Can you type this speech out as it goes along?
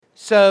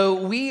So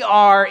we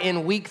are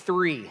in week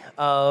 3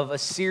 of a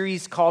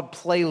series called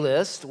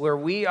Playlist, where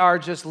we are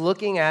just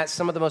looking at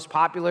some of the most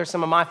popular,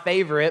 some of my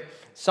favorite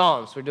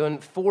Psalms. We're doing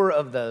 4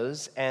 of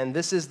those, and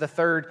this is the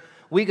 3rd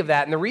week of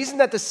that. And the reason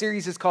that the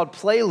series is called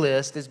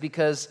Playlist is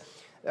because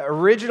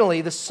originally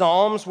the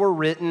Psalms were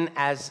written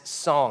as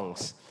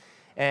songs.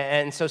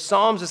 And so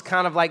Psalms is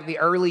kind of like the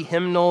early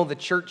hymnal, the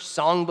church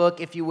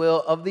songbook, if you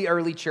will, of the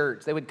early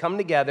church. They would come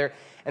together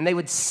and they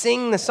would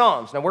sing the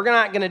Psalms. Now, we're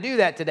not going to do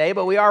that today,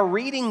 but we are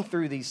reading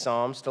through these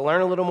Psalms to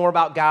learn a little more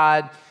about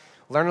God,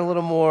 learn a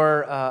little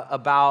more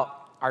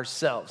about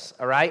ourselves,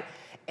 all right?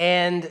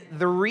 And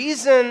the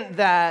reason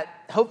that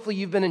hopefully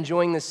you've been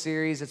enjoying this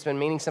series, it's been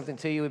meaning something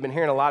to you, we've been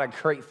hearing a lot of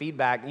great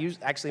feedback,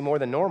 actually more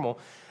than normal,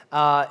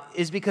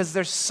 is because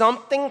there's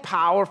something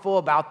powerful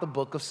about the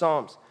book of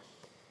Psalms.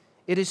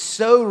 It is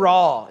so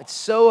raw, it's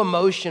so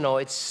emotional,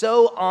 it's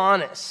so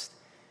honest,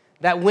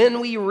 that when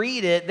we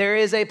read it, there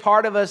is a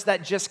part of us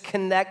that just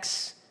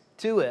connects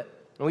to it.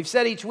 And we've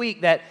said each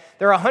week that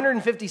there are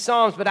 150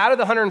 Psalms, but out of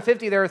the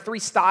 150, there are 3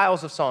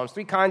 styles of Psalms,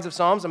 3 kinds of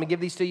Psalms. I'm going to give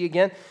these to you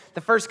again.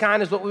 The first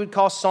kind is what we would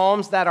call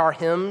Psalms that are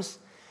hymns.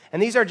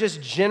 And these are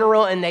just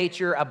general in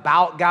nature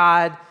about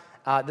God.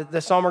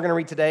 The Psalm we're going to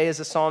read today is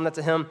a Psalm that's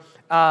a hymn.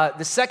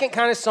 The second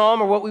kind of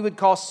Psalm are what we would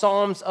call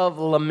Psalms of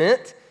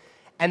lament.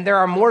 And there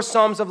are more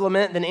Psalms of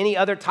lament than any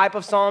other type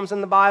of Psalms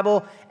in the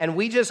Bible. And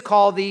we just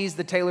call these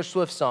the Taylor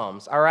Swift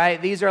Psalms, all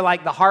right? These are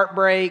like the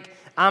heartbreak,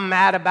 I'm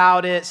mad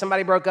about it,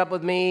 somebody broke up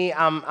with me,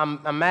 I'm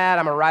mad,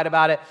 I'm going to write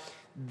about it.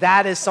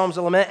 That is Psalms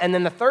of lament. And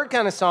then the third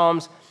kind of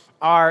Psalms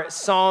are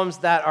Psalms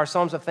that are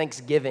Psalms of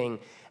thanksgiving.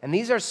 And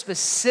these are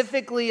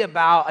specifically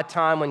about a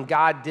time when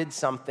God did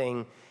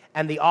something,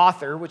 and the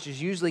author, which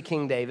is usually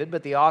King David,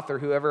 but the author,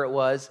 whoever it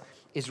was,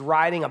 is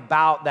writing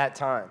about that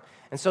time.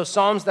 And so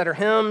Psalms that are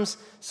hymns,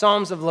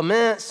 Psalms of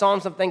lament,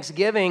 Psalms of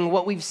thanksgiving,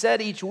 what we've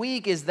said each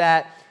week is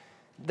that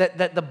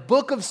the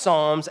book of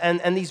Psalms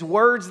and these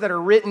words that are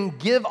written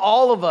give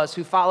all of us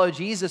who follow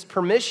Jesus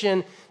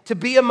permission to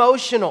be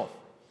emotional.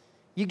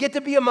 You get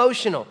to be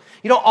emotional.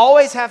 You don't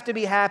always have to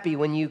be happy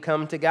when you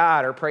come to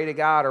God or pray to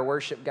God or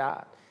worship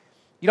God.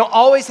 You don't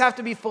always have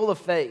to be full of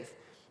faith.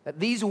 That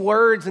these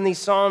words and these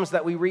Psalms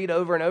that we read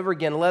over and over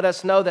again let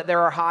us know that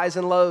there are highs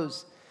and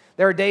lows.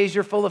 There are days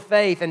you're full of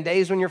faith and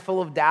days when you're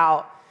full of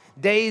doubt,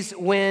 days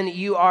when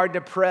you are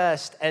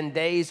depressed and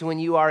days when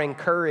you are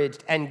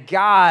encouraged. And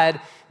God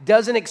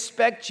doesn't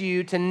expect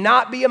you to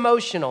not be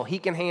emotional. He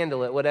can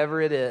handle it,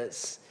 whatever it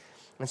is.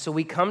 And so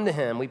we come to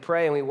Him, we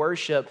pray and we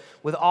worship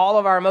with all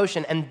of our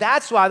emotion. And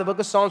that's why the book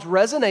of Psalms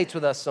resonates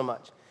with us so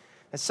much.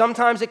 And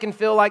sometimes it can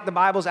feel like the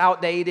Bible's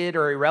outdated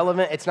or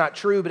irrelevant. It's not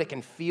true, but it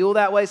can feel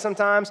that way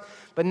sometimes.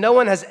 But no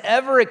one has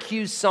ever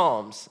accused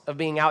Psalms of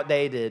being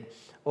outdated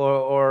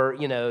or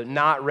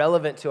not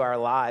relevant to our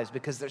lives,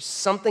 because there's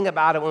something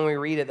about it when we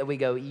read it that we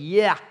go,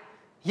 yeah,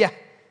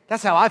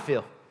 that's how I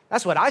feel.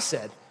 That's what I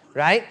said,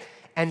 right?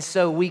 And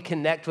so we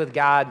connect with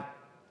God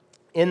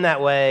in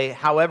that way.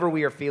 However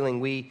we are feeling,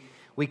 we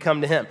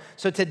come to Him.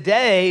 So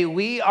today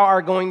we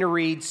are going to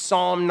read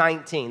Psalm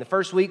 19. The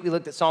first week we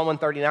looked at Psalm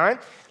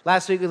 139.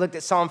 Last week we looked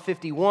at Psalm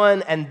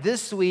 51. And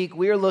this week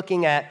we are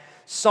looking at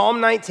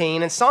Psalm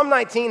 19. And Psalm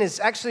 19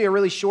 is actually a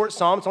really short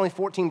psalm. It's only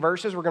 14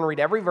 verses. We're going to read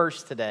every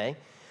verse today.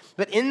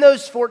 But in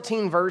those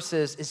 14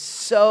 verses is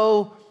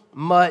so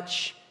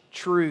much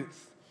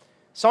truth.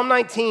 Psalm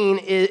 19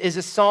 is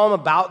a psalm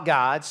about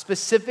God,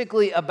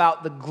 specifically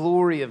about the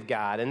glory of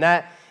God. And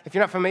that, if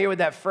you're not familiar with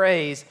that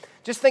phrase,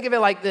 just think of it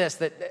like this,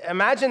 that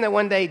imagine that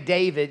one day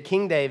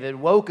King David,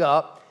 woke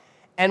up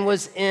and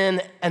was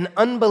in an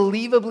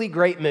unbelievably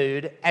great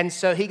mood. And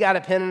so he got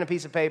a pen and a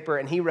piece of paper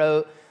and he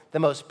wrote the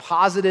most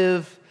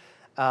positive,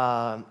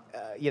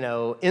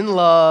 in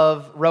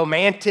love,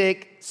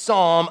 romantic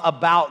psalm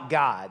about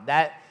God.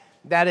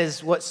 That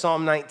is what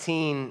Psalm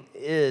 19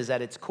 is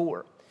at its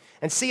core.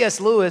 And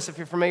C.S. Lewis, if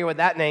you're familiar with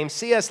that name,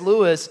 C.S.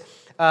 Lewis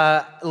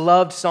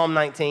loved Psalm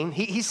 19.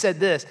 He said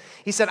this.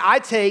 He said, I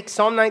take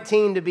Psalm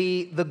 19 to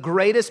be the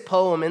greatest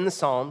poem in the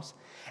Psalms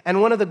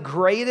and one of the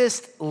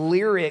greatest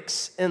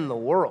lyrics in the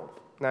world.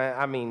 Now,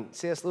 I mean,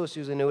 C.S. Lewis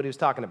usually knew what he was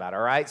talking about,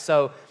 all right?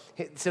 So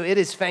it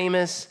is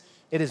famous,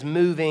 it is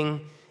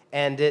moving,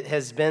 and it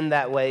has been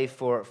that way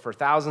for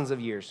thousands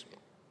of years.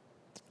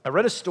 I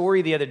read a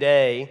story the other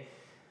day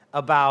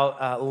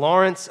about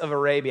Lawrence of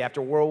Arabia. After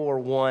World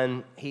War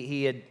I,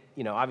 he had,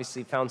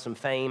 obviously found some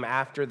fame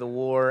after the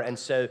war, and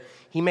so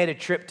he made a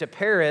trip to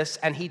Paris,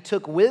 and he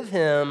took with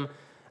him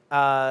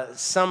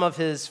some of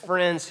his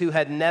friends who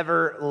had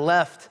never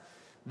left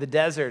the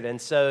desert.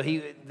 And so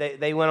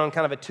they went on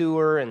kind of a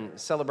tour and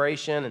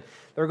celebration, and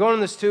they were going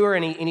on this tour,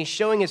 and he's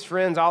showing his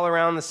friends all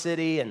around the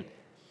city, and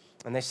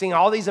they're seeing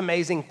all these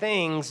amazing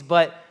things,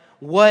 but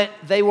what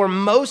they were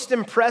most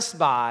impressed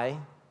by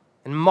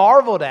and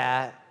marveled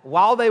at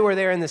while they were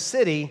there in the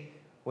city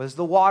was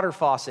the water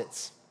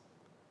faucets.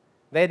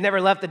 They had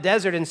never left the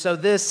desert, and so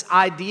this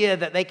idea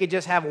that they could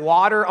just have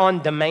water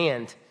on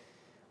demand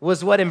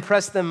was what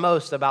impressed them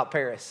most about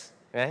Paris,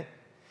 right?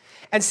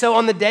 And so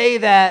on the day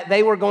that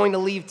they were going to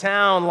leave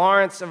town,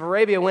 Lawrence of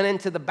Arabia went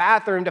into the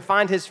bathroom to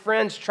find his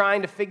friends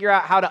trying to figure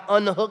out how to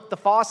unhook the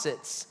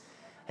faucets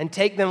and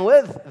take them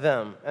with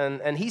them.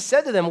 And he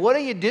said to them, "What are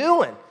you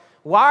doing?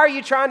 Why are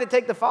you trying to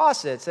take the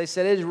faucets?" They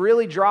said, "It is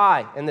really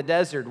dry in the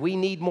desert. We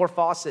need more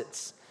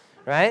faucets,"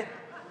 right?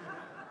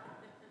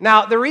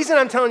 Now, the reason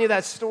I'm telling you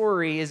that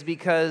story is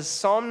because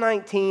Psalm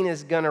 19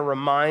 is going to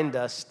remind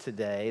us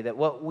today that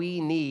what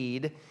we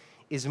need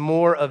is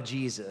more of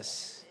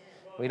Jesus.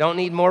 We don't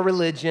need more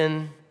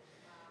religion.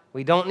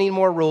 We don't need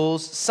more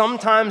rules.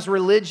 Sometimes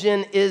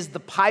religion is the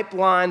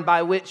pipeline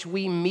by which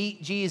we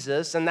meet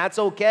Jesus, and that's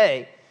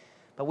okay.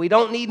 But we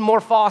don't need more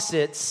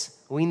faucets.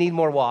 We need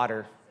more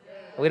water.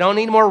 We don't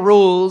need more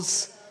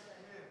rules.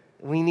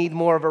 We need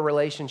more of a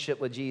relationship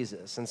with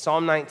Jesus. And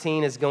Psalm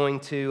 19 is going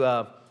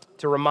to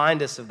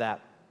remind us of that.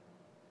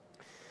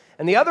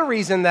 And the other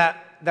reason that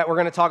we're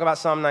going to talk about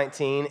Psalm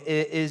 19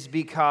 is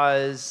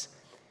because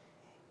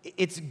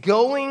it's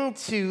going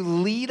to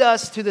lead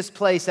us to this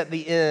place at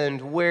the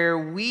end where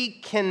we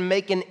can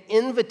make an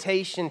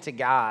invitation to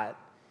God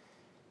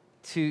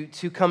to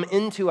come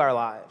into our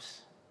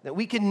lives, that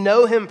we can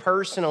know him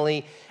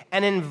personally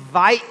and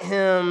invite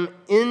him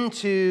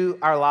into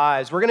our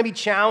lives. We're going to be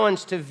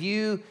challenged to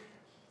view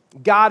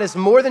God as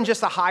more than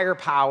just a higher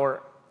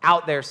power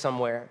out there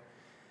somewhere.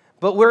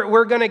 But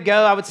we're going to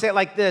go, I would say it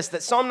like this,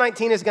 that Psalm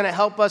 19 is going to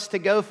help us to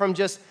go from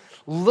just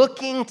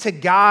looking to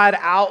God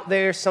out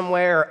there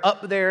somewhere or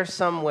up there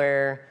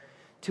somewhere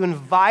to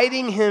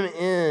inviting him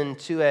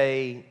into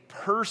a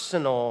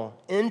personal,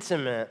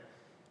 intimate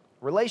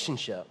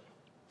relationship.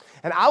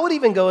 And I would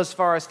even go as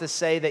far as to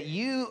say that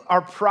you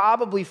are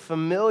probably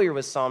familiar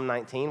with Psalm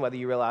 19, whether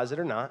you realize it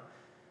or not,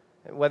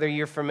 whether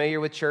you're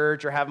familiar with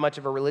church or have much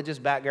of a religious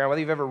background,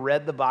 whether you've ever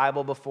read the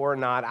Bible before or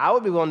not. I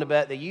would be willing to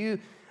bet that you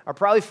are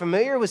probably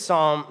familiar with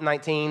Psalm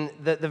 19.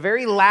 The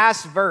very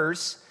last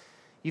verse,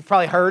 you've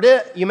probably heard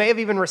it. You may have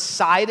even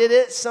recited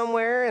it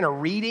somewhere in a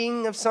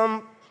reading of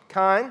some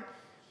kind.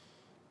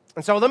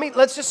 And so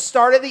let's just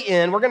start at the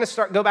end. We're going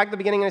to go back to the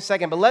beginning in a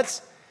second,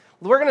 but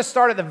we're going to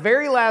start at the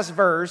very last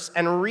verse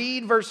and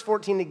read verse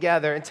 14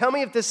 together. And tell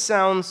me if this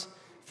sounds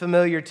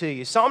familiar to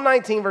you. Psalm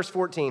 19, verse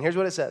 14. Here's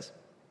what it says.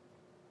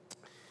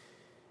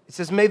 It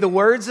says, "May the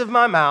words of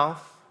my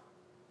mouth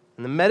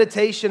and the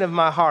meditation of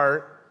my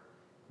heart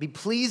be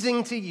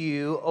pleasing to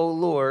you, O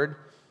Lord,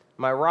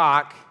 my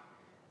rock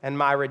and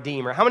my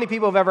redeemer." How many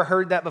people have ever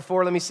heard that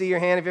before? Let me see your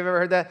hand if you've ever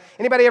heard that.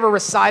 Anybody ever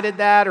recited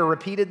that or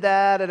repeated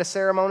that at a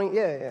ceremony?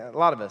 Yeah, a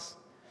lot of us,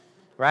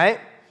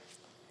 right?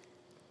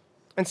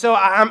 And so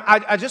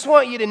I just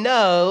want you to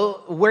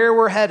know where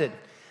we're headed.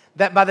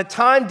 That by the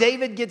time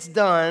David gets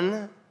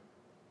done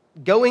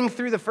going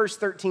through the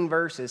first 13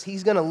 verses,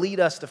 he's going to lead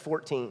us to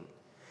 14.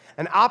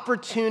 An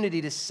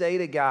opportunity to say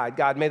to God,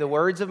 "God, may the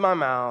words of my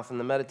mouth and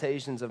the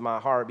meditations of my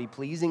heart be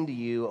pleasing to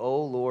you, O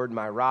Lord,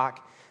 my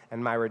rock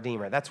and my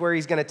redeemer." That's where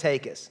he's going to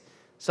take us.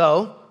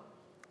 So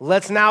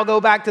let's now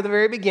go back to the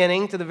very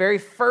beginning, to the very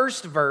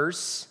first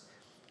verse,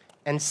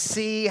 and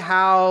see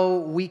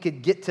how we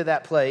could get to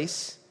that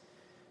place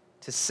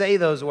to say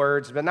those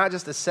words, but not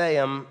just to say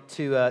them,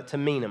 to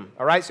mean them.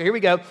 All right, so here we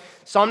go.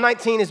 Psalm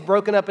 19 is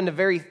broken up into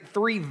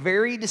three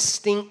very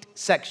distinct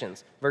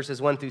sections,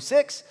 verses 1 through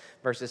 6,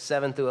 verses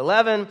 7 through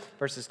 11,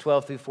 verses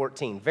 12 through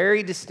 14.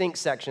 Very distinct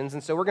sections,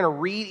 and so we're going to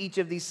read each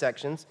of these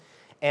sections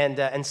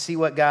and see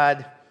what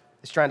God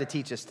is trying to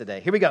teach us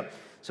today. Here we go.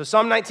 So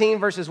Psalm 19,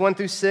 verses 1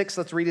 through 6,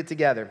 let's read it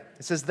together.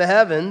 It says, "The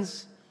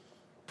heavens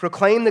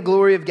proclaim the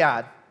glory of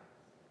God.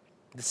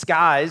 The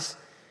skies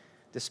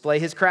display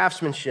his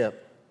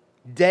craftsmanship.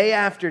 Day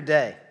after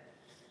day,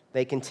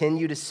 they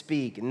continue to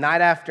speak.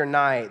 Night after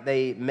night,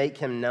 they make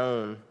him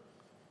known.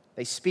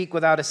 They speak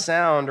without a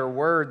sound or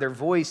word. Their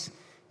voice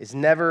is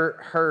never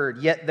heard.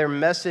 Yet their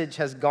message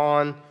has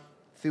gone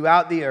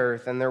throughout the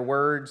earth and their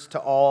words to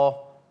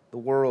all the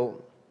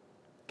world.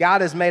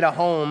 God has made a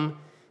home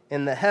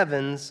in the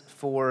heavens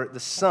for the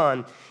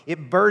sun.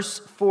 It bursts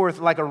forth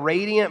like a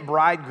radiant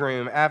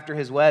bridegroom after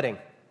his wedding."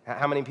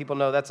 How many people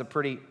know that's a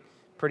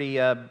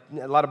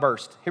a lot of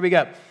burst? Here we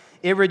go.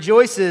 "It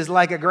rejoices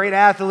like a great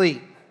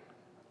athlete,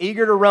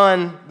 eager to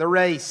run the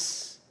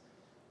race.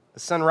 The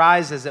sun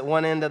rises at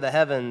one end of the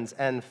heavens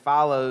and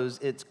follows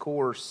its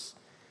course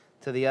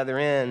to the other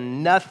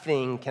end.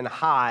 Nothing can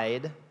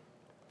hide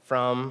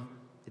from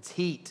its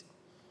heat."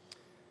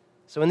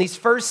 So in these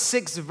first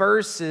 6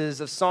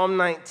 verses of Psalm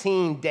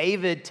 19,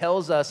 David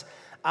tells us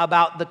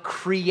about the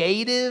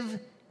creative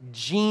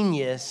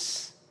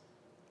genius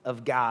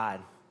of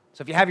God.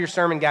 So if you have your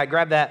sermon guide,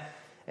 grab that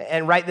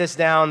and write this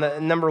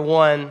down. Number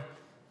 1,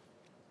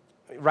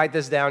 write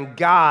this down.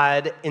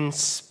 God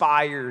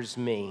inspires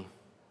me.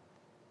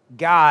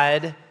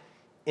 God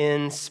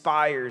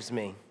inspires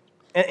me.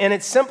 In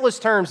its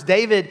simplest terms,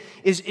 David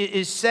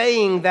is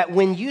saying that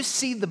when you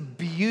see the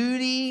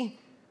beauty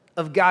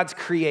of God's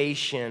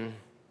creation,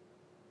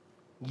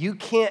 you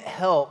can't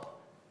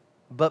help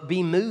but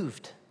be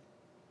moved.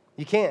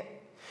 You can't.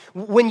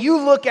 When you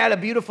look at a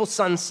beautiful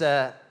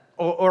sunset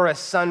or a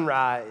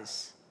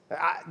sunrise,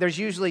 There's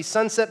usually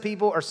sunset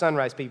people or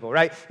sunrise people,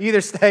 right? You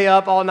either stay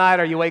up all night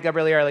or you wake up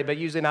really early, but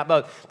usually not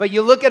both. But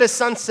you look at a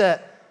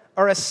sunset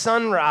or a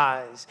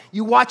sunrise.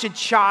 You watch a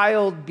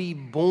child be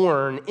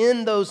born.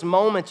 In those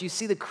moments, you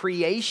see the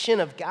creation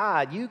of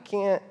God. You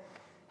can't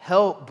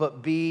help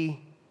but be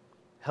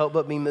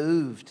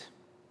moved.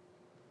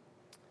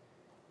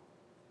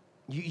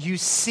 You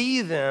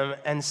see them,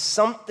 and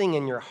something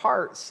in your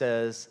heart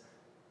says,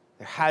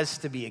 there has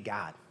to be a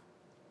God.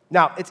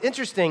 Now, it's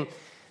interesting,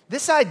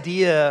 this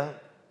idea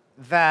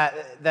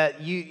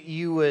that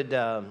you would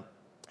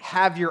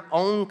have your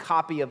own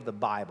copy of the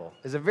Bible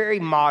is a very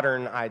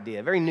modern idea,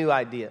 a very new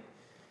idea.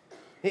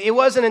 It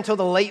wasn't until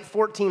the late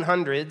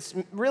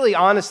 1400s, really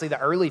honestly the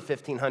early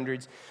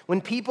 1500s,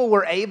 when people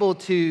were able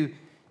to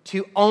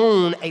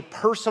own a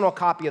personal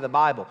copy of the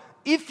Bible.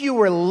 If you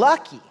were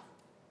lucky,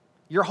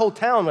 your whole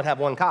town would have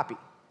one copy.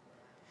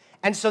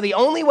 And so the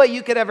only way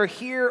you could ever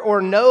hear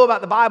or know about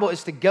the Bible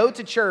is to go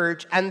to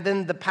church, and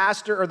then the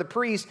pastor or the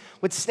priest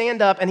would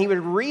stand up and he would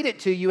read it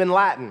to you in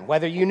Latin.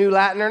 Whether you knew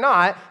Latin or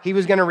not, he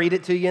was going to read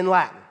it to you in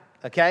Latin,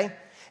 okay?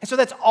 And so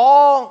that's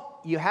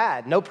all you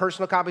had. No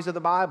personal copies of the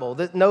Bible.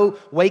 No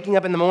waking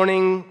up in the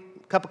morning,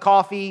 cup of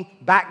coffee,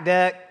 back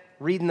deck,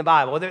 reading the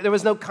Bible. There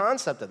was no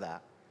concept of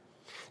that.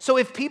 So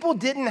if people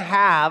didn't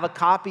have a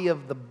copy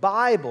of the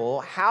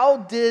Bible, how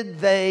did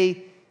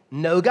they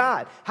know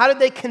God? How did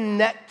they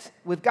connect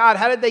with God?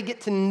 How did they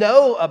get to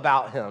know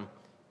about Him?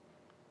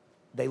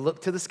 They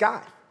looked to the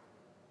sky.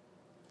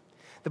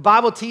 The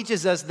Bible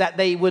teaches us that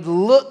they would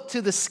look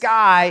to the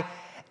sky,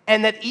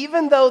 and that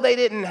even though they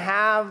didn't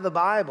have the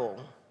Bible,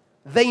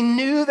 they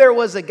knew there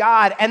was a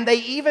God, and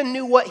they even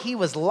knew what He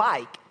was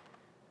like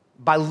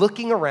by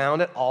looking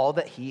around at all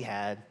that He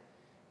had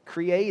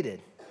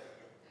created.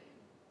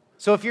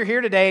 So if you're here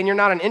today and you're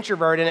not an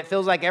introvert and it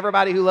feels like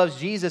everybody who loves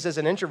Jesus is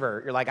an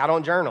introvert, you're like, I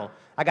don't journal.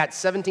 I got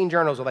 17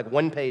 journals with like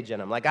one page in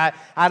them. Like,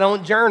 I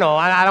don't journal.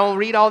 I don't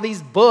read all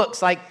these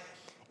books. Like,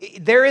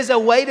 there is a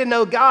way to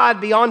know God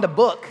beyond a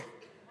book.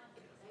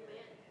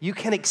 You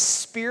can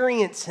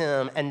experience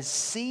Him and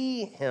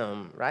see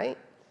Him, right?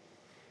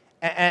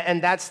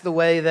 And that's the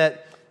way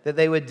that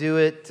they would do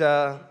it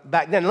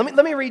back then.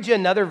 Let me read you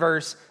another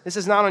verse. This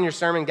is not on your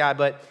sermon guide,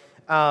 but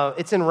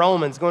it's in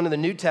Romans, going to the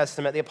New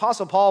Testament. The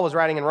Apostle Paul was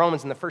writing in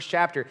Romans in the first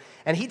chapter,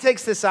 and he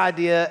takes this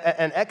idea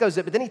and echoes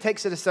it, but then he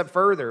takes it a step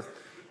further.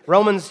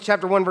 Romans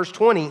chapter 1, verse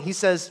 20, he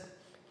says,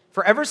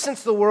 "For ever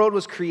since the world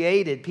was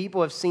created,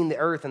 people have seen the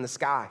earth and the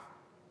sky.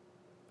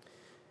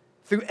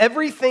 Through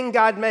everything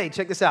God made,"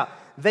 check this out,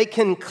 "they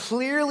can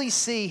clearly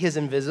see His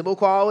invisible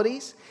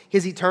qualities,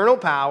 His eternal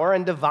power,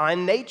 and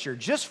divine nature,"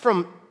 just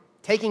from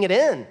taking it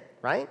in,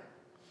 right?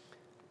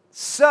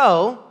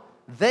 "So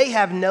they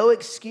have no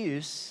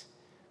excuse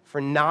for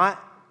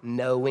not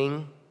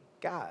knowing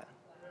God."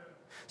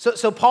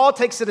 So Paul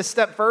takes it a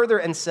step further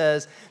and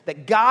says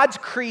that God's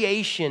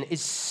creation is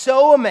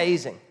so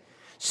amazing,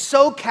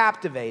 so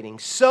captivating,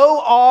 so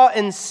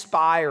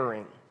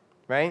awe-inspiring,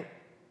 right?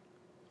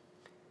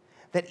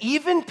 That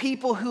even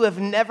people who have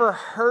never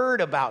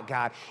heard about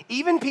God,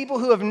 even people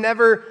who have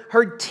never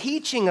heard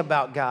teaching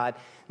about God,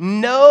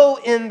 know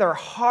in their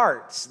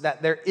hearts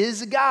that there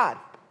is a God.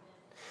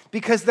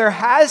 Because there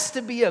has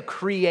to be a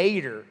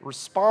creator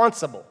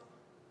responsible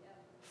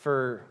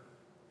for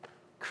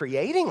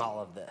creating all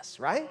of this,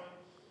 right?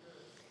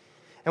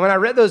 And when I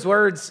read those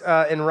words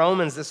in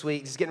Romans this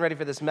week, just getting ready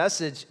for this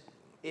message,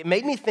 it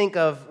made me think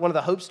of one of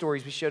the hope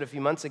stories we showed a few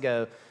months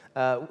ago.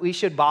 We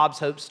showed Bob's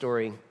hope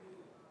story.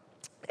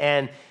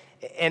 And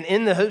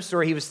in the hope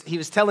story, he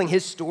was telling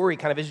his story,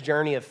 kind of his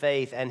journey of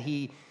faith. And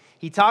he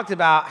talked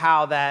about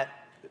how that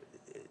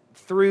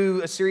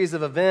through a series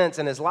of events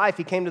in his life,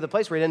 he came to the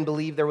place where he didn't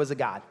believe there was a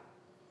God.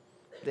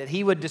 That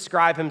he would have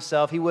described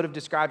himself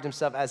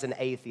as an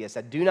atheist.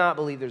 I do not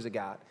believe there's a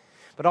God.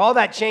 But all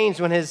that changed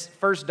when his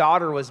first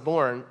daughter was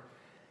born,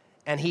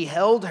 and he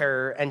held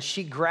her, and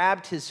she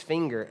grabbed his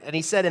finger. And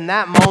he said, in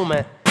that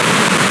moment,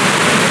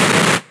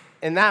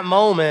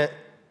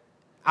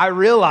 I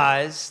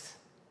realized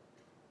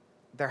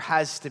there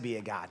has to be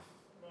a God.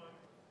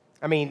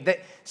 I mean,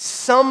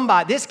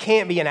 this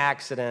can't be an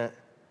accident.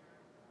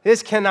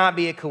 This cannot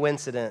be a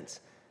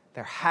coincidence.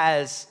 There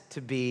has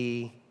to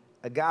be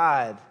a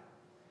God.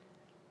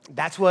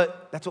 That's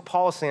what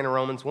Paul is saying in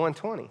Romans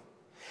 1:20.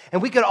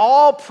 And we could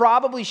all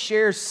probably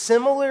share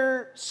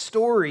similar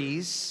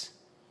stories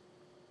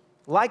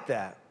like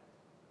that.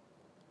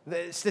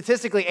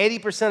 Statistically,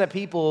 80% of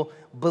people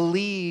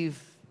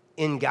believe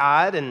in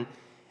God,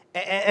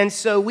 and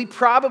so we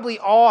probably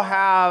all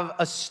have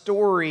a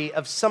story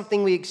of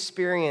something we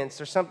experienced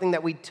or something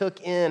that we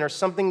took in or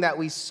something that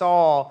we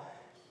saw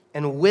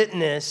and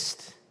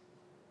witnessed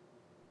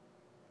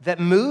that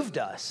moved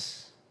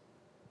us,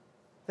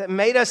 that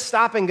made us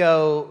stop and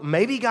go,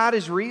 maybe God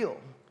is real.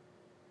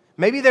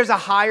 Maybe there's a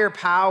higher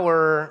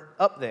power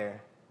up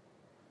there.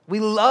 We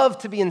love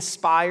to be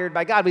inspired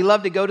by God. We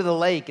love to go to the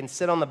lake and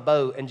sit on the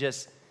boat and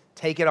just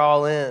take it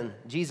all in.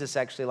 Jesus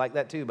actually liked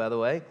that too, by the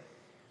way.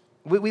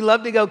 We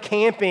love to go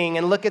camping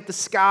and look at the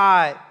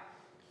sky.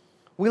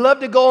 We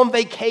love to go on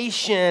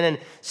vacation and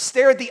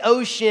stare at the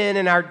ocean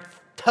and our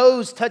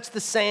toes touch the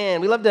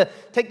sand. We love to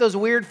take those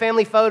weird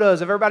family photos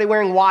of everybody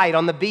wearing white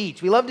on the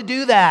beach. We love to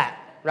do that,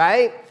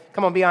 right?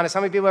 Come on, be honest. How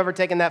many people have ever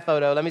taken that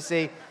photo? Let me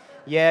see.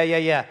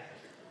 Yeah.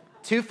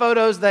 2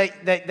 photos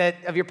that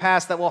of your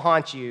past that will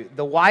haunt you.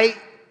 The white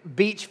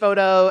beach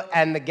photo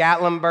and the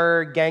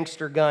Gatlinburg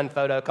gangster gun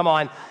photo. Come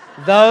on.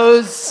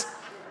 Those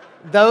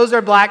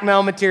are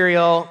blackmail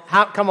material.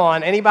 Come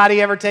on. Anybody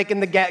ever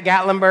taken the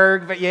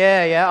Gatlinburg? But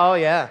yeah. Oh,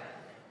 yeah.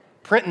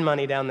 Printing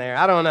money down there.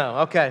 I don't know.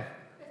 Okay.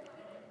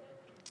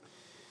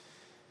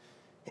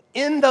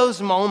 In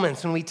those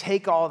moments when we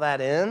take all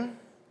that in,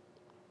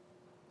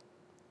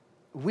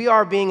 we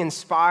are being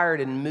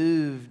inspired and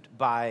moved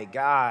by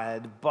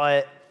God,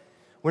 but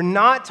we're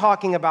not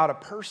talking about a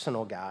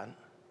personal God.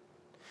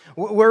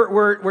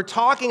 We're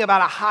talking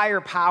about a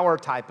higher power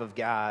type of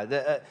God,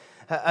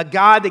 a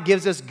God that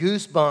gives us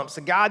goosebumps,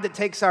 a God that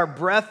takes our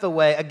breath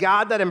away, a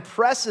God that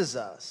impresses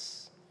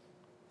us.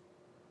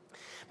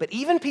 But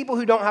even people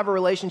who don't have a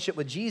relationship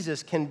with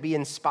Jesus can be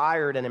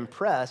inspired and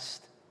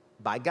impressed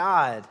by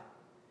God.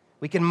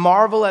 We can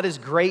marvel at his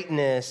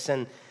greatness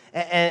and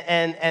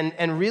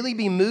really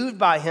be moved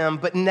by him,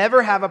 but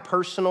never have a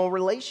personal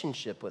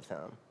relationship with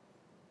him.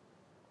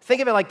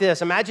 Think of it like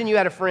this. Imagine you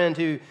had a friend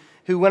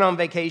who went on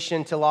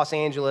vacation to Los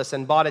Angeles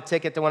and bought a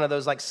ticket to one of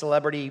those like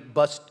celebrity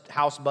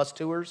house bus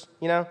tours,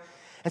 you know?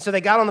 And so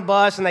they got on the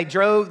bus and they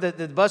drove,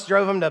 the bus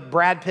drove them to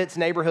Brad Pitt's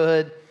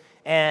neighborhood,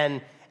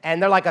 and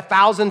they're like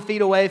 1,000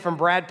 feet away from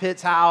Brad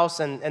Pitt's house,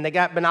 and they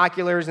got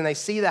binoculars and they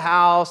see the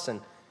house,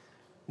 and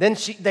then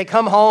they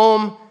come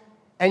home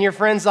and your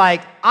friend's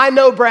like, I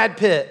know Brad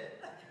Pitt.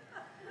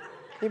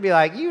 You'd be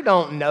like, you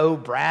don't know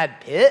Brad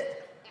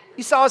Pitt.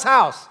 You saw his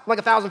house like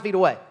 1,000 feet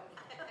away.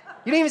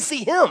 You didn't even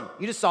see him.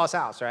 You just saw his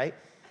house, right?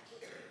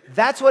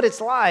 That's what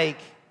it's like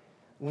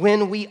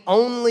when we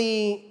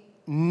only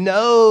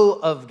know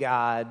of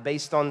God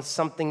based on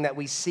something that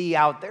we see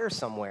out there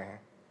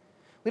somewhere.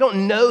 We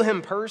don't know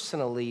him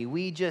personally.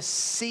 We just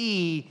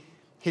see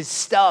his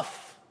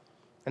stuff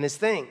and his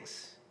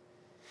things.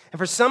 And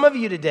for some of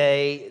you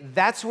today,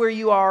 that's where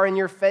you are in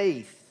your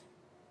faith.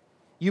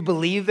 You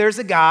believe there's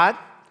a God,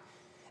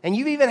 and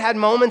you've even had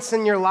moments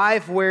in your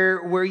life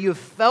where you've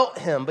felt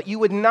him, but you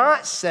would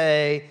not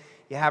say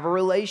you have a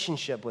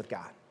relationship with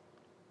God.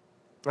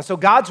 And so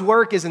God's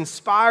work is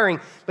inspiring,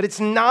 but it's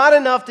not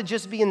enough to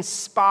just be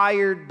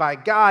inspired by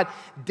God.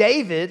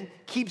 David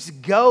keeps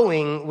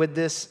going with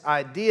this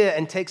idea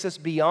and takes us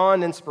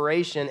beyond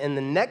inspiration in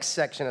the next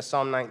section of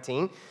Psalm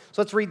 19.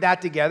 So let's read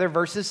that together,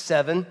 verses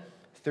 7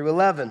 through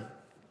 11.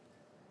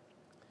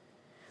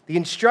 The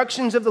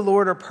instructions of the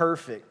Lord are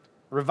perfect,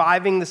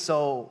 reviving the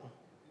soul.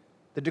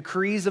 The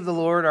decrees of the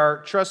Lord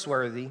are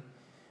trustworthy,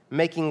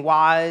 making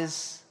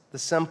wise the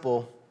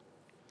simple.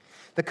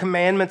 The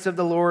commandments of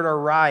the Lord are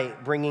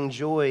right, bringing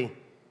joy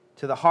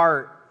to the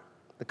heart.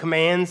 The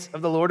commands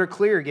of the Lord are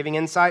clear, giving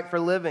insight for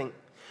living.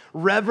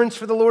 Reverence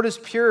for the Lord is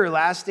pure,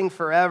 lasting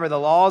forever. The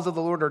laws of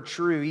the Lord are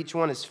true, each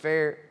one is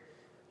fair.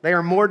 They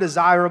are more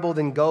desirable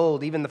than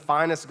gold, even the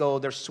finest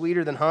gold. They're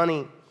sweeter than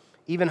honey,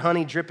 even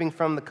honey dripping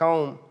from the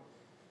comb.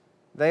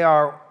 They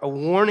are a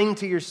warning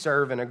to your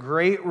servant, a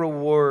great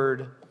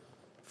reward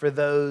for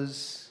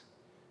those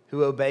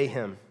who obey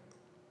him.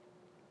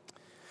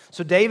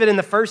 So David in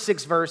the first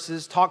 6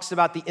 verses talks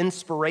about the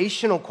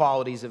inspirational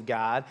qualities of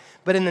God,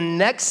 but in the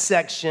next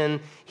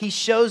section, he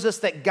shows us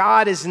that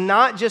God is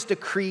not just a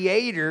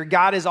creator,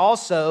 God is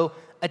also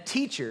a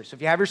teacher. So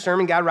if you have your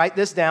sermon guide, write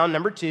this down.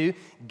 Number 2,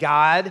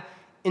 God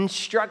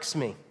instructs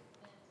me.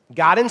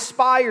 God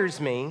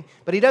inspires me,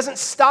 but he doesn't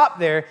stop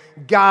there.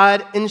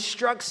 God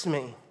instructs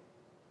me.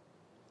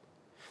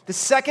 The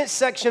second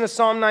section of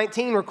Psalm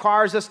 19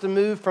 requires us to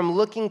move from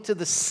looking to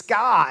the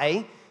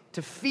sky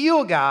to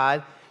feel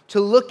God to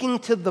looking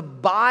to the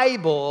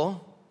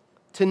Bible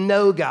to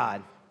know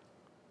God.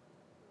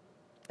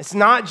 It's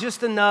not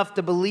just enough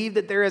to believe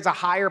that there is a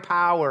higher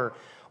power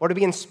or to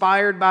be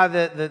inspired by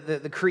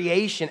the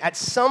creation. At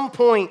some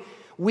point,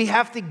 we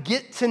have to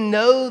get to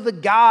know the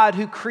God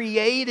who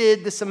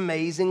created this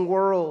amazing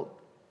world.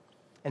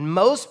 And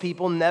most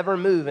people never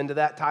move into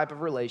that type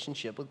of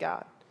relationship with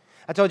God.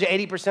 I told you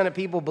 80% of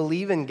people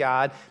believe in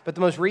God, but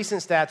the most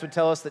recent stats would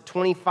tell us that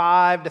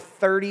 25 to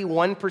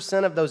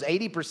 31% of those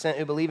 80%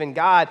 who believe in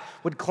God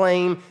would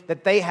claim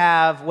that they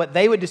have what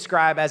they would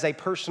describe as a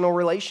personal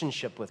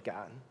relationship with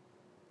God.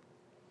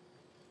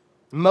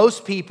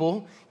 Most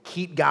people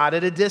keep God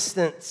at a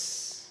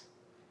distance,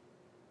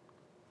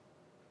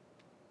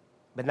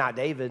 but not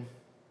David.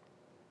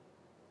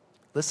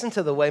 Listen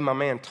to the way my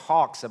man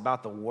talks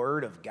about the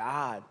Word of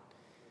God.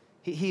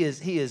 He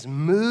is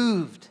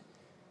moved.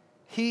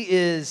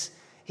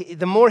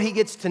 The more he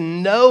gets to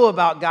know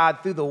about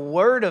God through the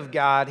Word of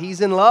God, he's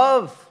in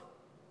love.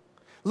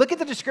 Look at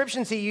the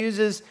descriptions he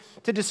uses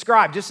to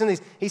describe. Just in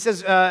these, he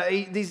says,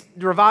 these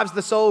revives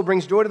the soul,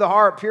 brings joy to the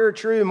heart, pure,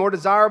 true, more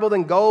desirable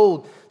than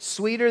gold,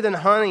 sweeter than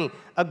honey,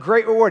 a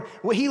great reward.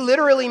 Well, he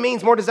literally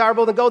means more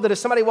desirable than gold, that if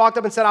somebody walked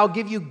up and said, I'll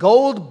give you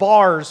gold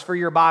bars for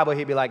your Bible,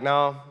 he'd be like,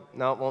 no,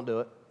 won't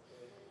do it.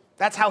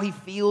 That's how he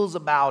feels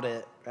about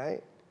it,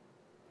 right?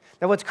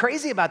 Now, what's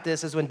crazy about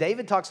this is when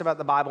David talks about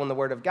the Bible and the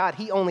Word of God,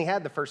 he only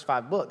had the first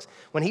 5 books.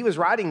 When he was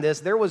writing this,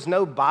 there was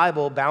no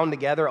Bible bound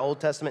together, Old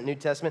Testament, New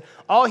Testament.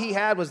 All he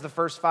had was the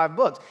first 5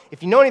 books.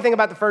 If you know anything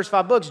about the first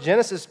 5 books,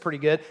 Genesis is pretty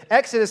good.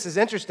 Exodus is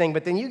interesting,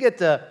 but then you get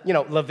to,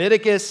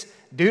 Leviticus,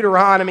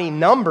 Deuteronomy,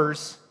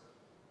 Numbers.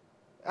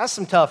 That's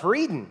some tough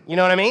reading. You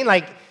know what I mean?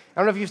 Like, I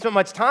don't know if you've spent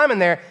much time in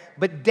there,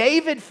 but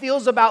David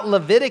feels about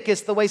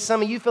Leviticus the way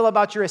some of you feel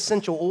about your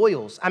essential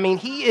oils. I mean,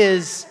 he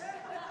is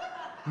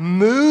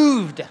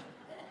moved.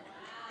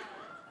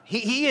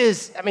 He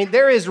is,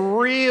 there is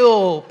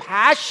real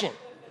passion.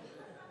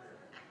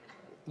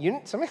 You know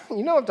what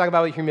I'm talking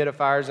about with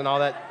humidifiers and all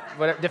that,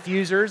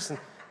 diffusers.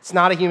 It's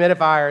not a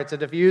humidifier, it's a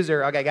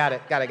diffuser. Okay, got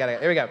it.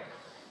 Here we go.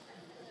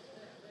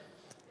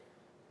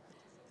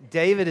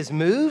 David is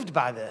moved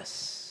by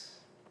this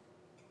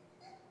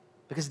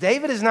because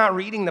David is not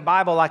reading the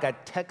Bible like a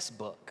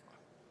textbook.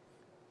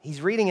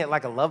 He's reading it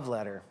like a love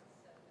letter.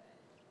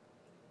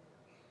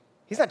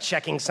 He's not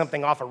checking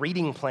something off a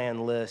reading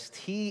plan list.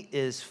 He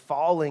is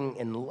falling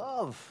in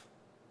love.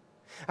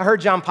 I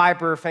heard John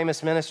Piper, a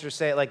famous minister,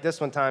 say it like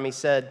this one time. He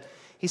said,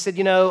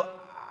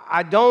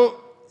 I don't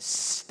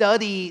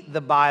study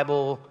the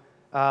Bible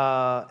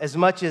as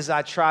much as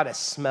I try to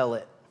smell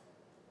it.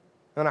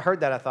 When I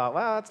heard that, I thought,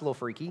 wow, that's a little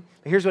freaky.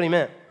 But here's what he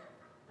meant.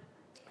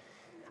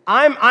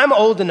 I'm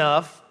old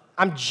enough,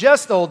 I'm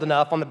just old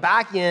enough on the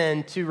back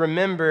end to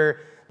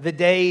remember the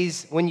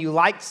days when you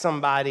liked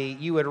somebody,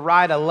 you would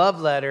write a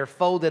love letter,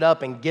 fold it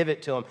up, and give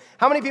it to them.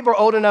 How many people are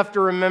old enough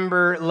to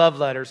remember love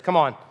letters? Come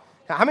on.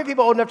 How many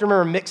people are old enough to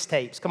remember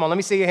mixtapes? Come on, let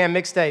me see your hand,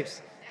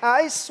 mixtapes.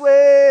 I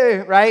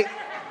swear, right?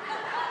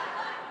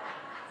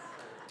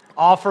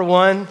 All for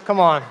one,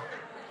 come on.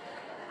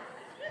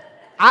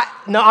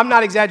 I'm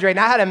not exaggerating.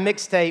 I had a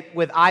mixtape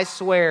with I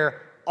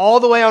swear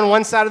all the way on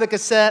one side of the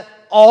cassette,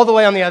 all the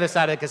way on the other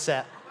side of the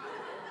cassette.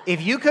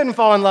 If you couldn't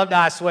fall in love to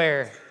I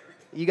swear,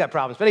 you got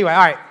problems. But anyway, all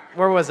right,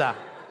 where was I?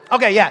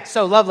 Okay, yeah,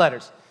 so love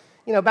letters.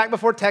 Back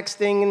before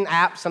texting and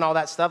apps and all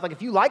that stuff, like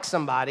if you like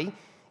somebody,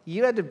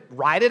 you had to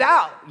write it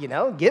out,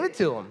 give it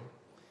to them.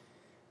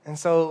 And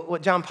so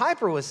what John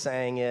Piper was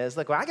saying is,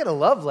 look, when I get a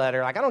love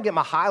letter, like I don't get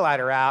my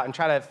highlighter out and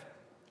try to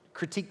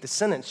critique the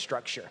sentence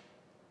structure.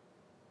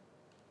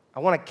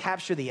 I want to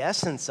capture the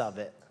essence of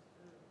it,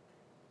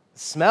 the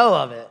smell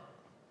of it,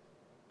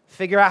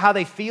 figure out how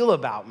they feel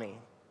about me.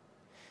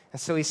 And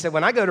so he said,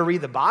 when I go to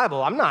read the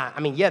Bible,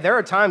 there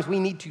are times we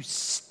need to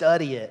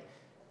study it,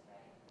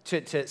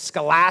 to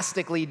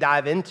scholastically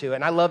dive into it,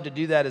 and I love to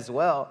do that as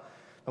well.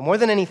 But more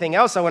than anything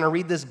else, I want to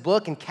read this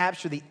book and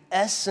capture the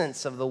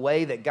essence of the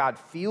way that God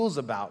feels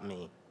about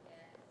me,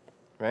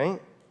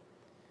 right?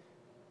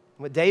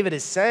 What David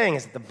is saying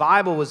is that the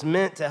Bible was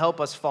meant to help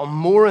us fall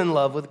more in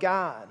love with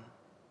God.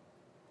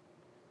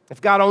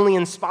 If God only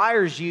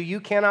inspires you,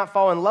 you cannot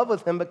fall in love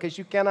with him because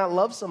you cannot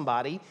love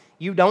somebody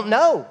you don't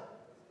know.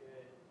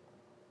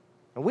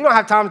 And we don't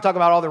have time to talk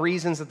about all the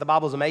reasons that the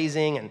Bible is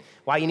amazing and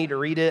why you need to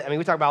read it.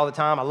 We talk about it all the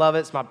time. I love it.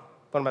 It's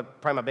probably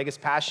my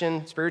biggest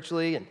passion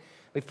spiritually, and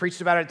we've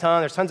preached about it a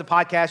ton. There's tons of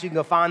podcasts. You can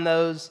go find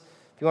those.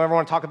 If you ever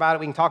want to talk about it,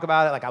 we can talk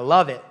about it. Like, I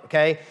love it,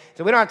 okay?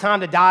 So we don't have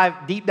time to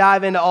deep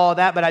dive into all of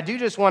that, but I do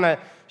just want to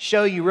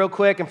show you real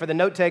quick, and for the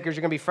note takers,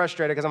 you're going to be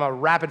frustrated because I'm going to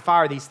rapid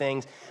fire these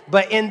things.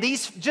 But in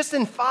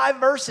 5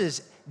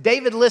 verses,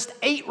 David lists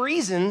 8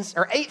 reasons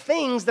or 8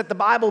 things that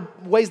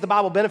ways the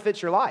Bible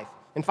benefits your life.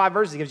 In 5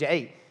 verses, he gives you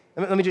 8.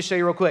 Let me just show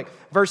you real quick.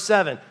 Verse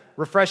 7,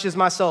 refreshes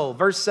my soul.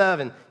 Verse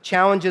 7,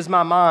 challenges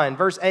my mind.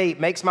 Verse 8,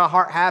 makes my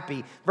heart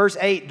happy. Verse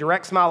 8,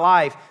 directs my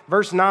life.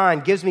 Verse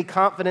 9, gives me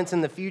confidence in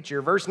the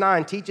future. Verse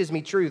 9, teaches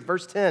me truth.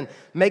 Verse 10,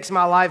 makes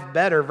my life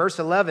better. Verse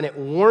 11, it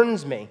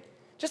warns me.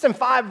 Just in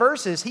 5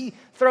 verses, he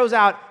throws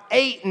out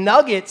 8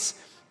 nuggets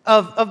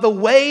of the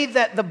way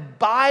that the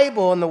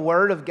Bible and the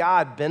Word of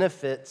God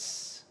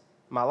benefits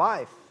my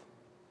life.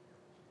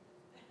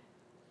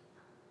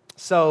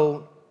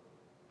 So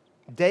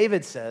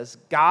David says,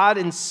 God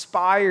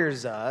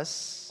inspires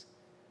us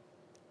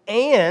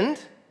and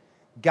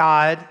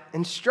God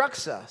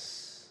instructs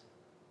us.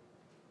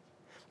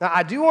 Now,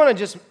 I do want to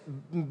just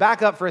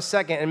back up for a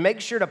second and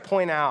make sure to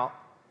point out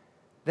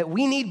that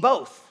we need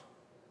both.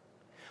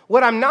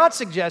 What I'm not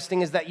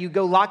suggesting is that you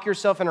go lock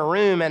yourself in a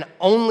room and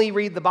only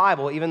read the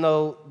Bible, even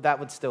though that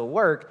would still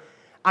work.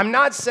 I'm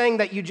not saying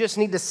that you just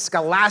need to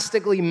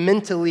scholastically,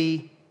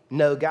 mentally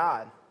know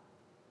God.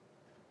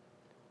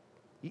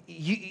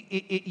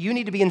 You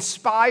need to be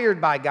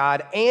inspired by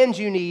God, and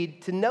you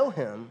need to know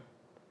him.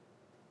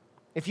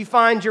 If you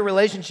find your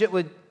relationship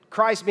with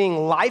Christ being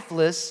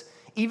lifeless,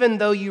 even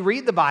though you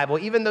read the Bible,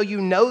 even though you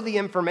know the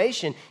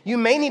information, you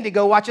may need to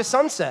go watch a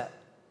sunset.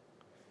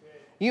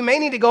 You may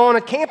need to go on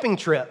a camping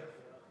trip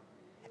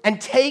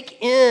and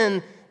take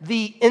in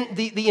the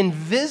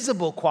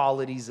invisible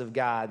qualities of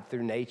God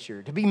through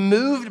nature, to be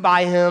moved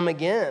by him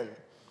again.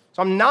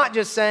 So I'm not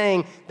just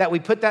saying that we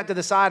put that to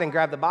the side and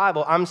grab the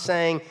Bible. I'm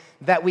saying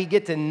that we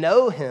get to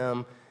know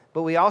him,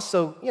 but we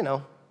also,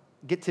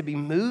 get to be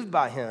moved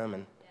by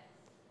him.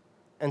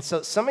 And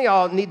so some of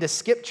y'all need to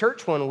skip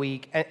church one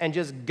week and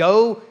just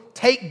go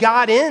take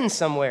God in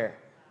somewhere,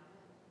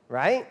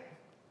 right?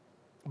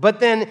 But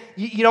then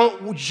you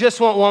don't just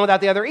want one without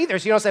the other either.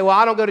 So you don't say, well,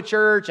 I don't go to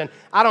church and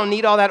I don't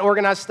need all that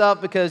organized stuff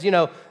because,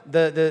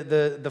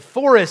 the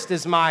forest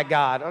is my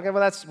God. Okay,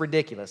 well, that's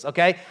ridiculous,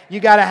 okay?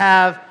 You got to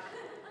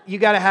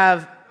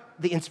have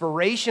the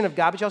inspiration of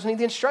God, but you also need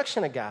the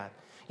instruction of God.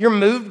 You're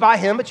moved by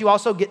him, but you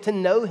also get to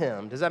know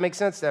him. Does that make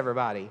sense to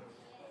everybody?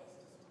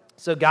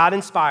 So God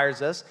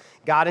inspires us,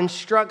 God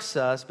instructs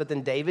us, but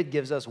then David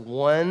gives us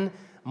one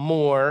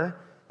more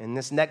in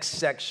this next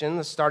section.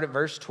 Let's start at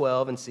verse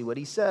 12 and see what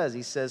he says.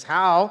 He says,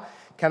 how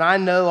can I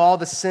know all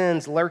the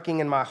sins lurking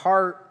in my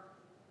heart?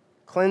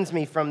 Cleanse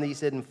me from these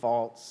hidden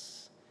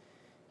faults.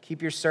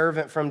 Keep your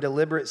servant from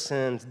deliberate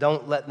sins.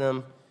 Don't let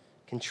them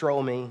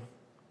control me.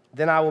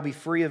 Then I will be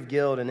free of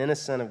guilt and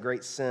innocent of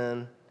great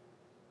sin.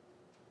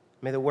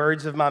 May the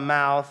words of my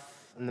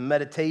mouth and the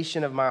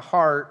meditation of my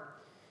heart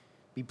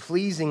be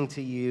pleasing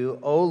to you,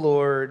 O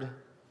Lord,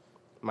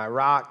 my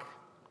rock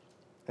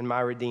and my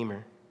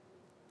redeemer.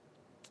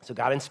 So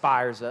God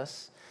inspires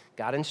us,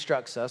 God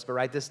instructs us, but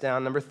write this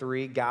down, number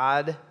 3,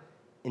 God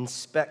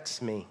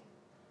inspects me.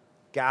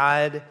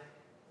 God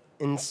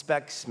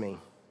inspects me.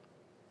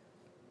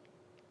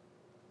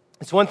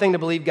 It's one thing to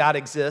believe God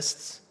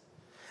exists.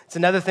 It's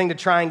another thing to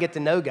try and get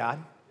to know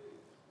God.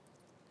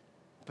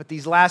 But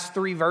these last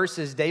 3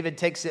 verses, David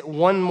takes it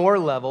one more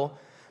level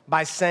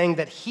by saying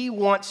that he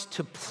wants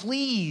to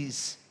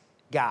please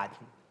God.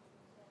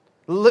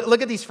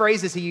 Look at these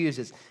phrases he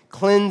uses.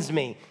 Cleanse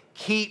me,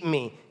 keep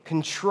me,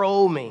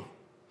 control me.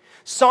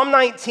 Psalm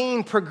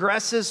 19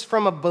 progresses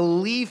from a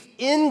belief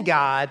in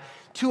God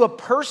to a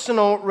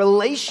personal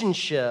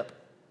relationship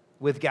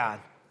with God.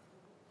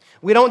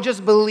 We don't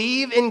just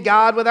believe in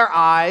God with our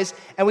eyes,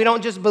 and we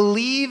don't just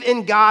believe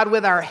in God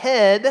with our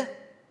head,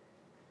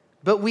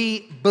 but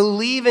we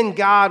believe in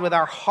God with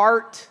our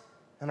heart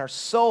and our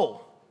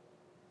soul.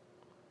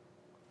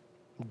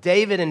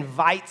 David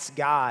invites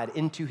God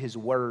into his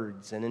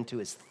words and into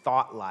his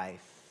thought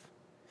life.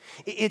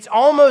 It's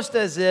almost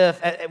as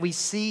if, we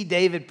see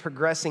David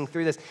progressing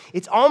through this,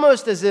 it's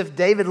almost as if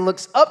David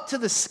looks up to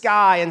the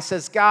sky and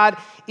says, God,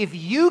 if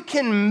you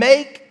can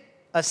make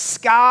a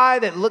sky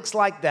that looks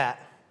like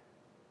that,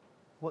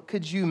 what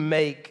could you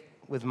make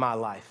with my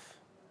life?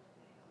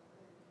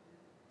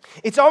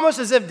 It's almost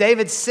as if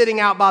David's sitting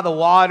out by the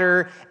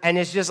water and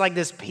it's just like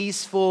this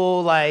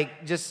peaceful,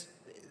 like just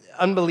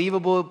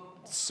unbelievable,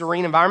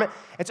 serene environment.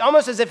 It's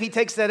almost as if he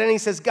takes that in and he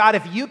says, God,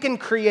 if you can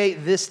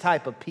create this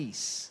type of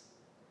peace,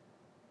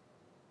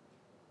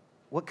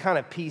 what kind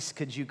of peace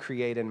could you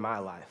create in my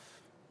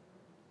life?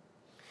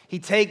 He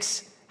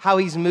takes how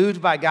he's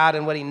moved by God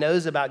and what he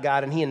knows about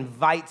God, and he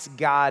invites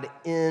God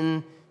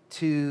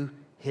into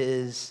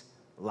his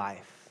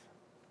life.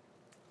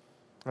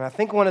 And I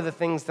think one of the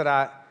things that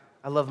I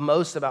love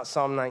most about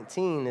Psalm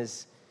 19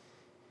 is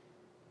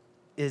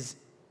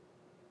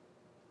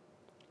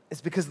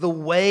because the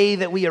way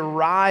that we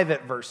arrive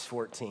at verse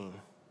 14.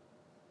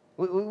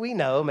 We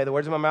know, may the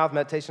words of my mouth,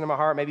 meditation of my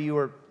heart, maybe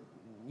you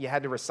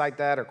had to recite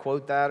that or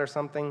quote that or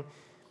something.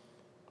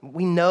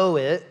 We know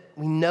it.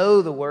 We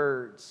know the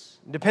words.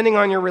 Depending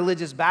on your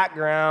religious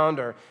background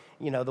or,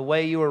 the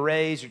way you were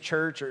raised, your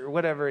church or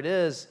whatever it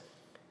is,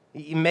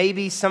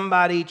 maybe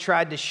somebody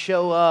tried to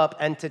show up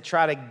and to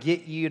try to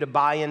get you to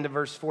buy into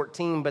verse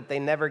 14, but they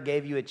never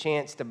gave you a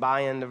chance to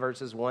buy into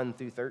verses 1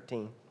 through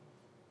 13.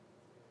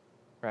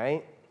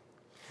 Right?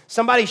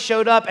 Somebody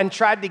showed up and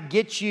tried to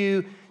get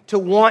you to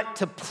want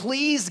to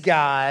please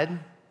God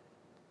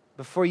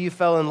before you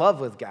fell in love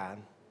with God.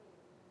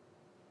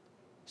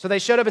 So they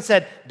showed up and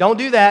said, don't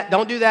do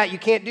that, you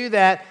can't do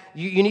that.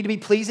 You need to be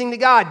pleasing to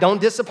God.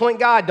 Don't disappoint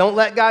God. Don't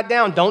let God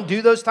down. Don't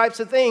do those types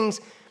of things.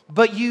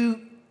 But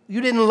you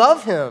didn't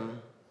love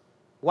him.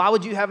 Why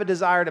would you have a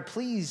desire to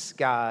please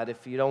God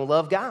if you don't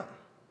love God?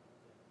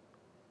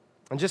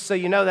 And just so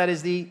you know, that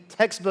is the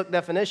textbook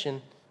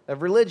definition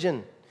of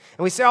religion.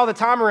 And we say all the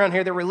time around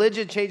here that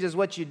religion changes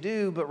what you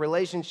do, but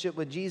relationship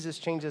with Jesus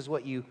changes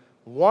what you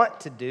want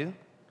to do.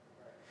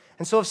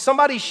 And so if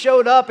somebody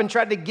showed up and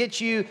tried to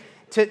get you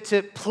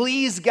to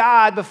please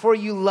God before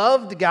you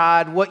loved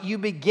God, what you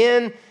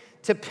begin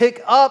to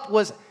pick up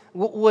was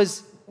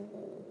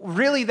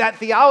really that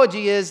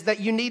theology is that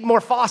you need more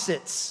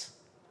faucets,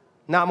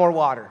 not more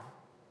water.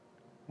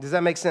 Does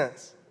that make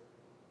sense?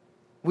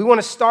 We want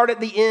to start at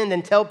the end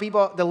and tell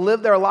people to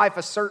live their life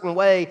a certain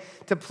way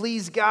to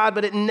please God,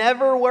 but it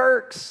never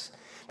works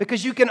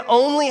because you can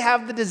only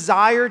have the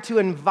desire to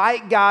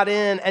invite God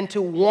in and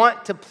to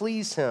want to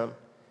please him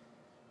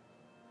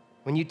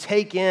when you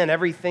take in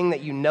everything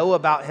that you know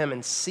about him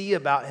and see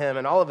about him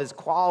and all of his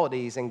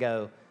qualities and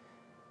go,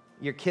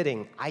 you're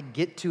kidding, I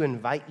get to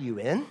invite you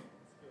in?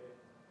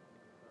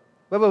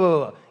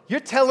 Whoa.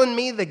 You're telling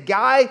me the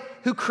guy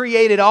who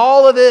created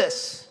all of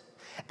this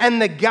and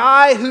the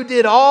guy who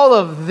did all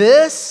of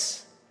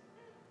this,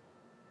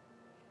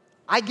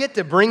 I get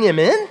to bring him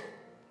in?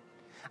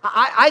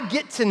 I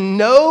get to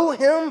know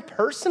him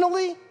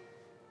personally?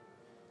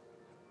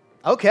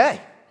 Okay,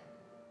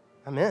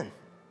 I'm in.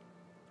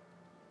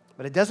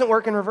 But it doesn't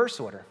work in reverse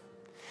order.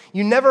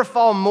 You never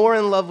fall more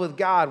in love with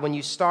God when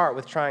you start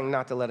with trying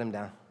not to let him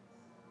down.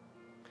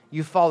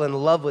 You fall in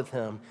love with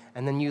him,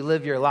 and then you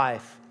live your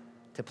life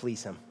to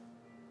please him.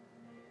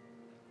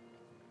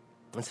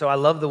 And so I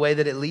love the way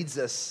that it leads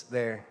us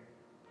there.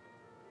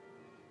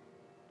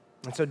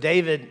 And so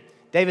David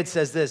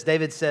says this.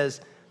 David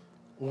says,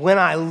 when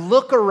I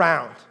look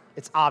around,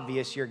 it's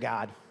obvious you're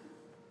God.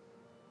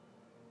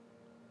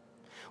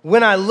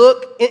 When I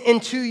look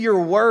into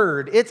your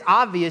word, it's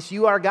obvious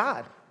you are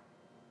God.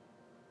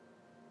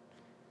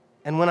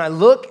 And when I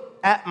look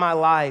at my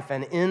life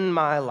and in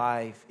my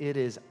life, it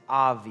is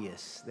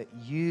obvious that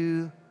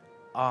you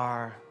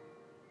are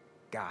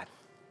God.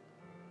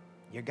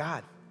 You're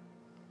God.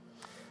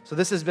 So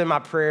this has been my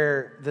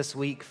prayer this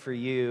week for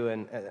you,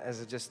 and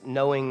as just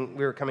knowing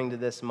we were coming to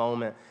this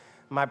moment,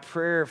 my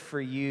prayer for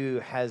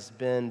you has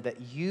been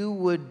that you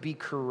would be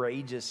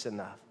courageous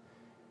enough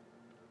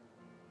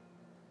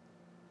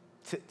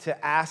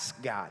to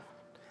ask God.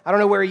 I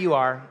don't know where you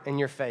are in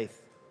your faith.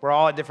 We're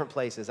all at different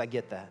places. I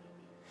get that.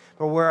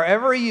 But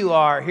wherever you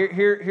are,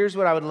 here's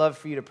what I would love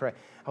for you to pray.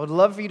 I would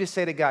love for you to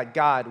say to God,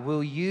 God,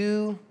 will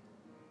you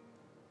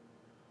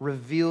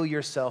reveal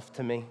yourself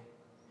to me?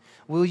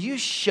 Will you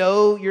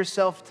show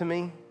yourself to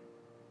me?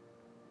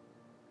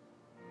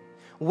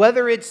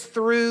 Whether it's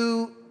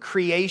through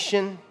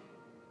creation,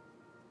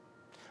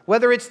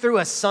 whether it's through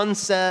a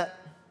sunset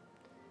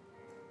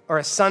or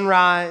a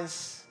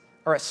sunrise,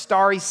 or a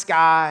starry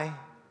sky,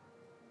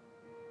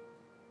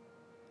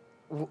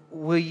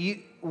 will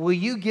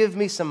you give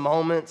me some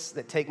moments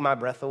that take my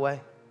breath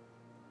away?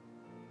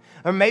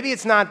 Or maybe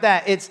it's not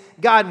that. It's,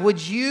 God,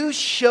 would you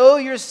show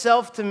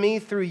yourself to me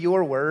through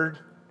your word?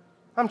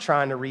 I'm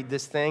trying to read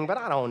this thing, but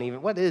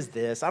what is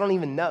this? I don't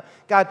even know.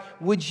 God,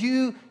 would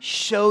you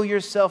show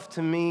yourself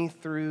to me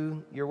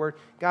through your word?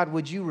 God,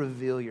 would you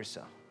reveal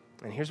yourself?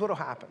 And here's what will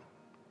happen.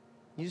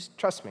 You just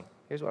trust me.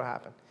 Here's what will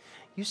happen.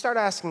 You start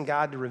asking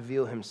God to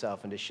reveal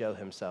himself and to show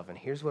himself, and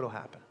here's what will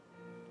happen.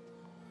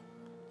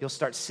 You'll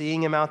start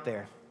seeing him out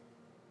there.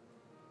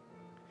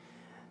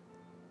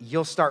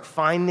 You'll start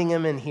finding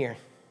him in here.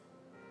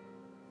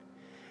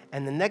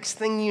 And the next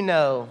thing you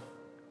know,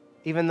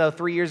 even though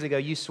 3 years ago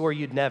you swore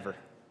you'd never,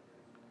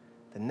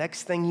 the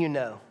next thing you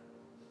know,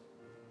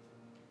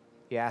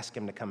 you ask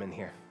him to come in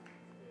here.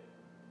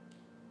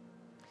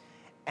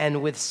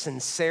 And with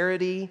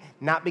sincerity,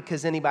 not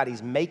because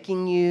anybody's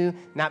making you,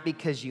 not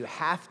because you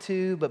have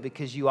to, but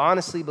because you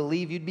honestly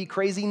believe you'd be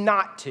crazy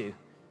not to,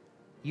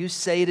 you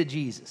say to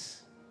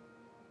Jesus,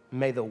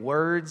 may the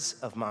words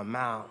of my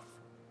mouth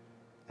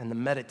and the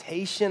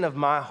meditation of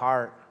my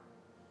heart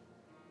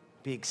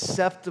be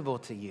acceptable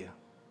to you,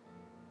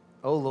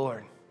 O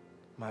Lord,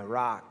 my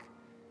rock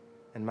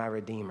and my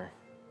redeemer.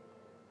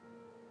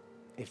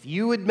 If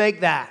you would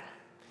make that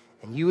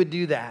and you would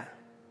do that,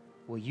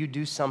 will you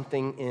do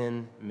something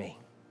in me?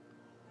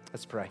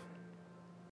 Let's pray.